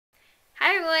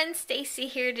Hi everyone, Stacy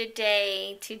here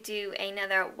today to do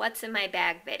another What's in My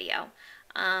Bag video.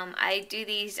 I do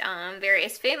these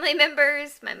various family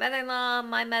members, my mother-in-law,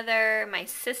 my mother, my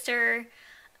sister,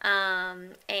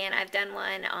 and I've done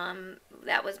one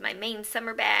that was my main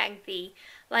summer bag, the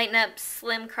Lighten Up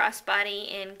Slim Crossbody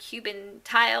in Cuban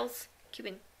tiles,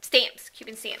 Cuban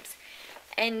stamps.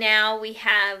 And now we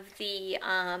have the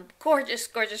gorgeous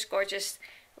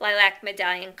lilac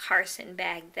medallion Carson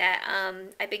bag that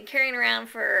I've been carrying around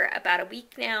for about a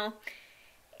week now,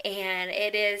 and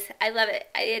I love it.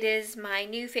 It is my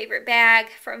new favorite bag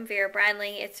from Vera.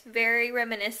 It's very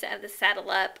reminiscent of the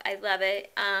Saddle Up. I love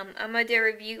it. I'm going to do a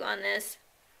review on this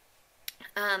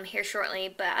here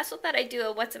shortly, but I also thought I'd do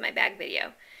a What's in My Bag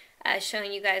video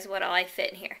showing you guys what all I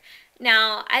fit in here.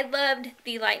 Now, I loved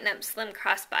the Lighten Up Slim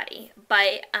Crossbody,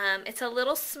 but it's a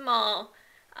little small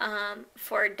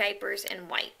for diapers and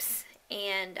wipes,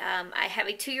 and I have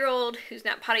a 2-year-old who's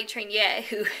not potty trained yet,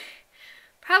 who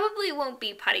probably won't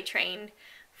be potty trained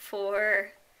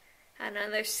for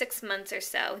another 6 months or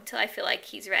so, until I feel like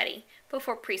he's ready,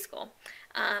 before preschool.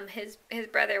 His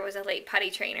brother was a late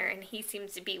potty trainer, and he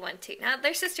seems to be one too. Now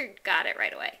their sister got it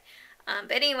right away.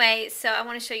 But anyway, so I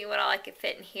want to show you what all I could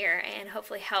fit in here, and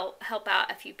hopefully help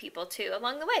out a few people too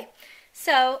along the way.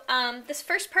 So this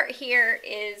first part here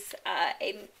is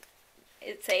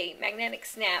it's a magnetic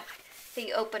snap that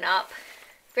you open up.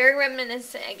 Very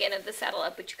reminiscent again of the Saddle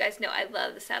Up, which you guys know I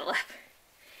love the Saddle Up.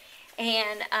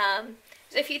 And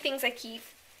there's a few things I keep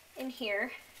in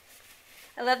here.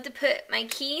 I love to put my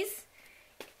keys.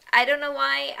 I don't know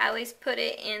why, I always put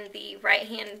it in the right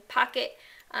hand pocket.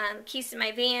 Keys to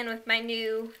my van with my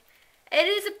new, it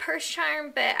is a purse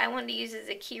charm, but I wanted to use it as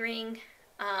a key ring.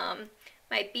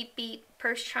 My Beep Beep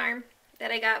purse charm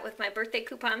that I got with my birthday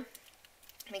coupon.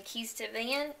 My keys to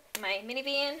van, my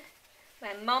minivan,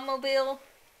 my mom-mobile.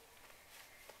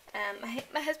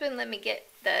 My husband let me get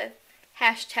the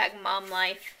hashtag mom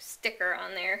life sticker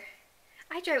on there.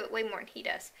 I drive it way more than he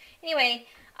does. Anyway,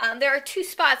 there are 2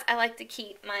 spots I like to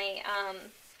keep my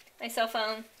my cell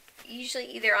phone. Usually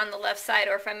either on the left side,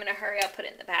 or if I'm in a hurry, I'll put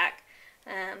it in the back.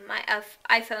 My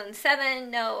iPhone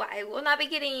 7, no, I will not be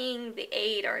getting the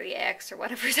 8 or the X or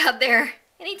whatever's out there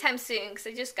anytime soon, because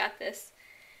I just got this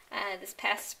this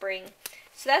past spring.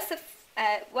 So that's the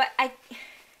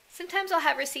sometimes I'll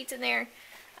have receipts in there,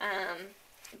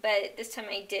 but this time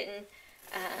I didn't.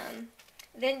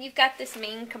 Then you've got this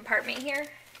main compartment here,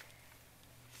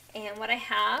 and what I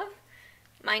have,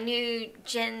 my new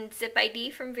Gen Zip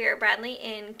ID from Vera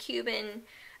in Cuban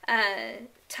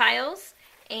tiles,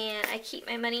 and I keep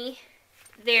my money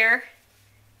there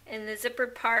in the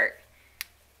zippered part,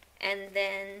 and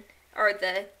then, or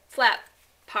the flap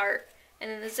part,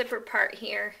 and then the zippered part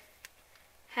here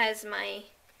has my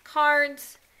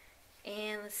cards,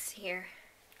 and let's see here,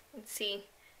 let's see,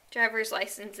 driver's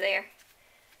license there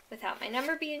without my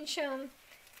number being shown.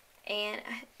 And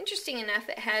interesting enough,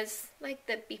 it has like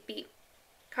the Beep Beep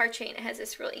card chain. It has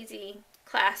this real easy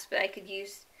clasp that I could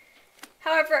use.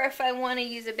 However, if I want to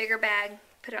use a bigger bag,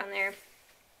 put it on there,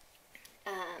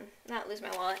 not lose my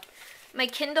wallet. My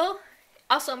Kindle,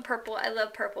 also in purple. I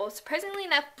love purple. Surprisingly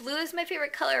enough, blue is my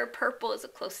favorite color. Purple is a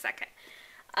close second.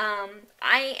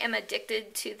 I am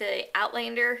addicted to the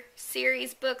Outlander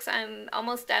series books. I'm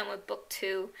almost done with book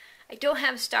 2. I don't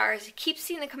have stars. I keep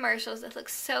seeing the commercials. It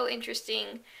looks so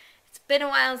interesting. It's been a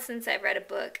while since I've read a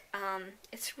book.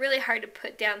 It's really hard to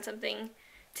put down something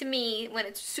to me when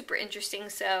it's super interesting,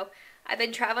 so I've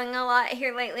been traveling a lot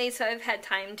here lately, so I've had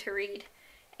time to read,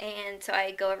 and so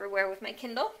I go everywhere with my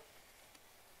Kindle.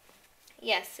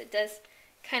 Yes, it does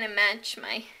kind of match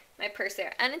my purse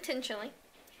there, unintentionally.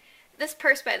 This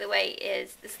purse, by the way,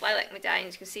 is this lilac medallion.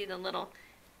 You can see the little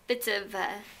bits of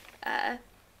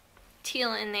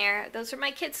teal in there. Those are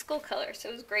my kids' school colors, so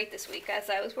it was great this week as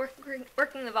I was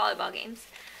working the volleyball games.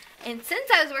 And since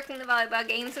I was working the volleyball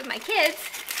games with my kids,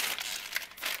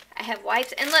 I have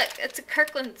wipes. And look, it's a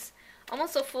Kirkland's,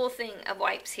 almost a full thing of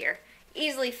wipes here.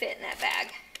 Easily fit in that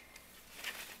bag.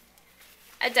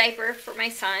 A diaper for my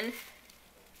son,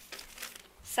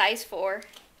 size 4.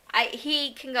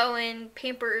 He can go in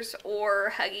Pampers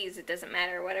or Huggies, it doesn't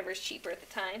matter, whatever's cheaper at the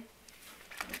time.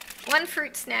 1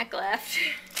 fruit snack left.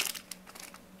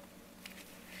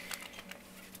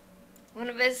 One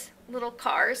of his little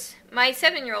cars. My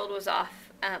 7-year-old was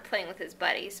off playing with his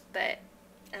buddies, but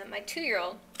my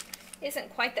 2-year-old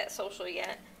isn't quite that social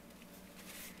yet.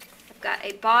 I've got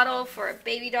a bottle for a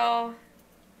baby doll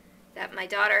that my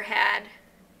daughter had.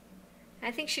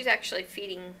 I think she's actually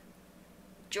feeding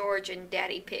George and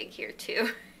Daddy Pig here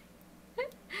too.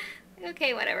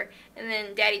 Okay, whatever. And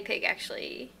then Daddy Pig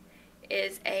actually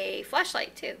is a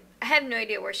flashlight too. I have no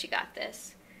idea where she got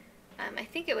this. I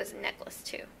think it was a necklace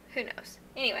too. Who knows?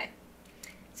 Anyway,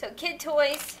 so kid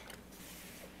toys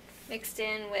mixed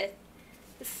in with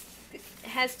this. It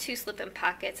has 2 slip-in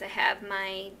pockets. I have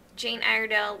my Jane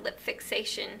Iredale lip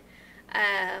fixation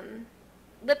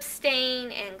lip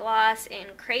stain and gloss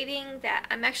and Craving that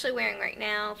I'm actually wearing right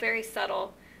now. Very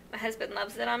subtle. My husband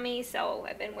loves it on me, so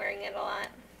I've been wearing it a lot.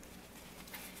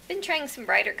 Been trying some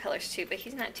brighter colors too, but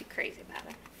he's not too crazy about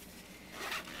it.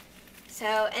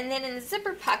 So, and then in the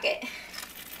zipper pocket,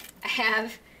 I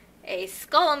have a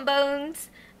Skull and Bones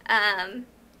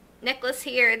necklace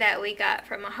here that we got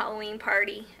from a Halloween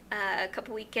party a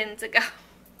couple weekends ago.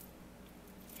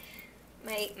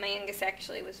 My youngest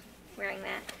actually was wearing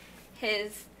that.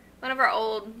 One of our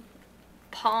old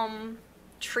palm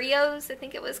trios, I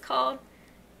think it was called.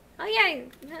 Oh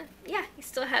yeah, he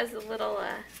still has the little,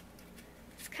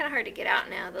 it's kind of hard to get out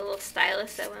now, the little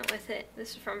stylus that went with it.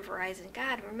 This is from Verizon.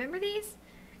 God, remember these?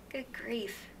 Good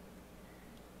grief.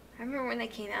 I remember when they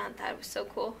came out and thought it was so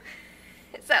cool.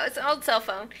 So it's an old cell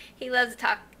phone. He loves to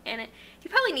talk in it. He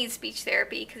probably needs speech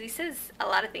therapy because he says a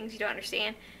lot of things you don't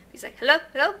understand. He's like, hello,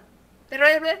 hello,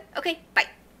 okay, bye.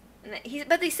 And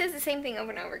but he says the same thing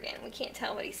over and over again. We can't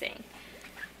tell what he's saying.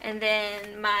 And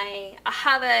then my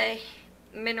Ahava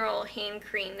mineral hand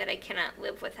cream that I cannot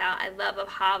live without. I love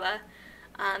Ahava.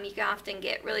 You can often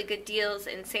get really good deals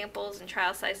and samples and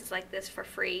trial sizes like this for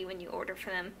free when you order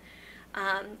for them.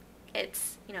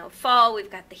 It's, you know, fall. We've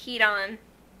got the heat on.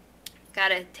 Got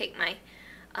to take my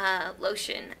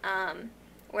lotion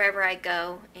wherever I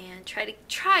go and try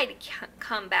to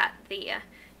combat the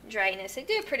dryness. I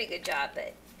do a pretty good job,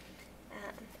 but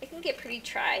it can get pretty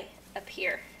dry up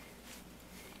here.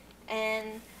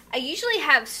 And I usually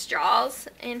have straws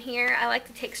in here. I like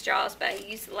to take straws, but I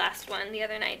used the last one the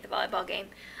other night at the volleyball game.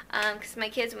 Because my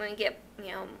kids, when we get,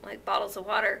 you know, like bottles of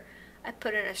water, I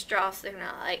put in a straw so they're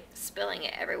not like spilling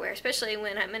it everywhere. Especially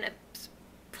when I'm in a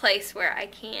place where I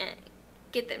can't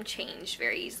get them changed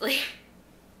very easily.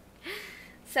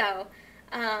 So,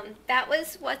 that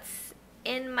was what's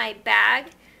in my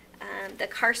bag. The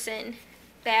Carson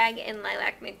bag in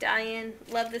Lilac Medallion.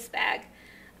 Love this bag.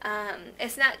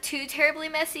 It's not too terribly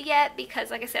messy yet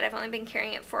because, like I said, I've only been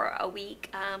carrying it for a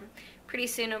week. Pretty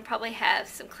soon I'll probably have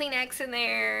some Kleenex in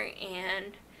there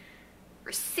and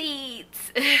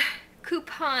receipts,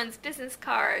 coupons, business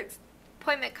cards,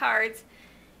 appointment cards,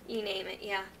 you name it.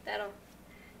 Yeah,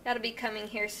 that'll be coming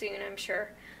here soon, I'm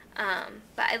sure.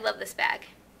 But I love this bag,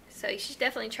 so you should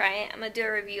definitely try it. I'm gonna do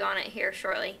a review on it here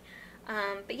shortly.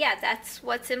 But yeah, that's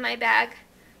what's in my bag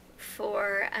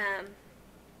for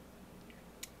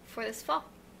this fall.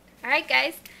 Alright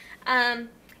guys,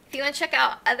 if you want to check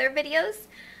out other videos,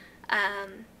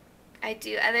 I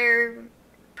do other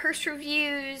purse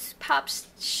reviews,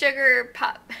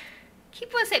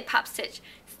 keep wanting to say Pop Stitch,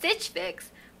 Stitch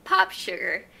Fix, Pop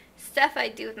Sugar, stuff I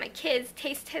do with my kids,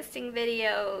 taste testing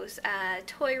videos,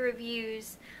 toy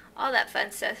reviews, all that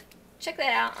fun stuff. Check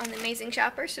that out on The Amazing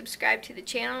Shopper. Subscribe to the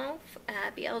channel,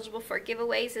 be eligible for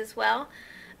giveaways as well.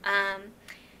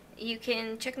 You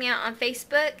can check me out on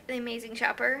Facebook, The Amazing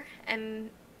Shopper,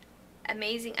 and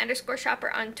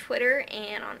Amazing_Shopper on Twitter,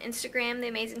 and on Instagram, The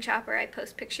Amazing Shopper. I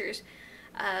post pictures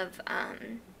of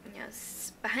you know,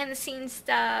 behind the scenes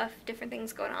stuff, different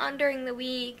things going on during the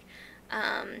week.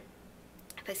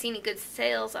 If I see any good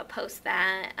sales, I'll post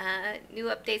that. New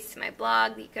updates to my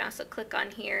blog that you can also click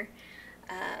on here.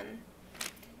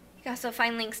 You can also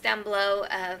find links down below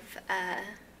of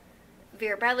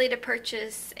Vera Bradley to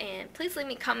purchase, and please leave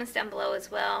me comments down below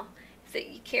as well if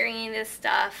you carry any of this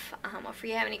stuff, or if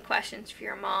you have any questions for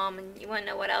your mom and you want to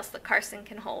know what else the Carson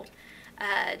can hold.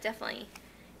 Definitely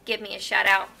give me a shout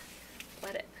out.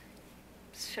 Let it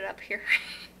shut up here.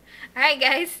 Alright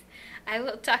guys, I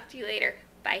will talk to you later.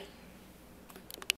 Bye.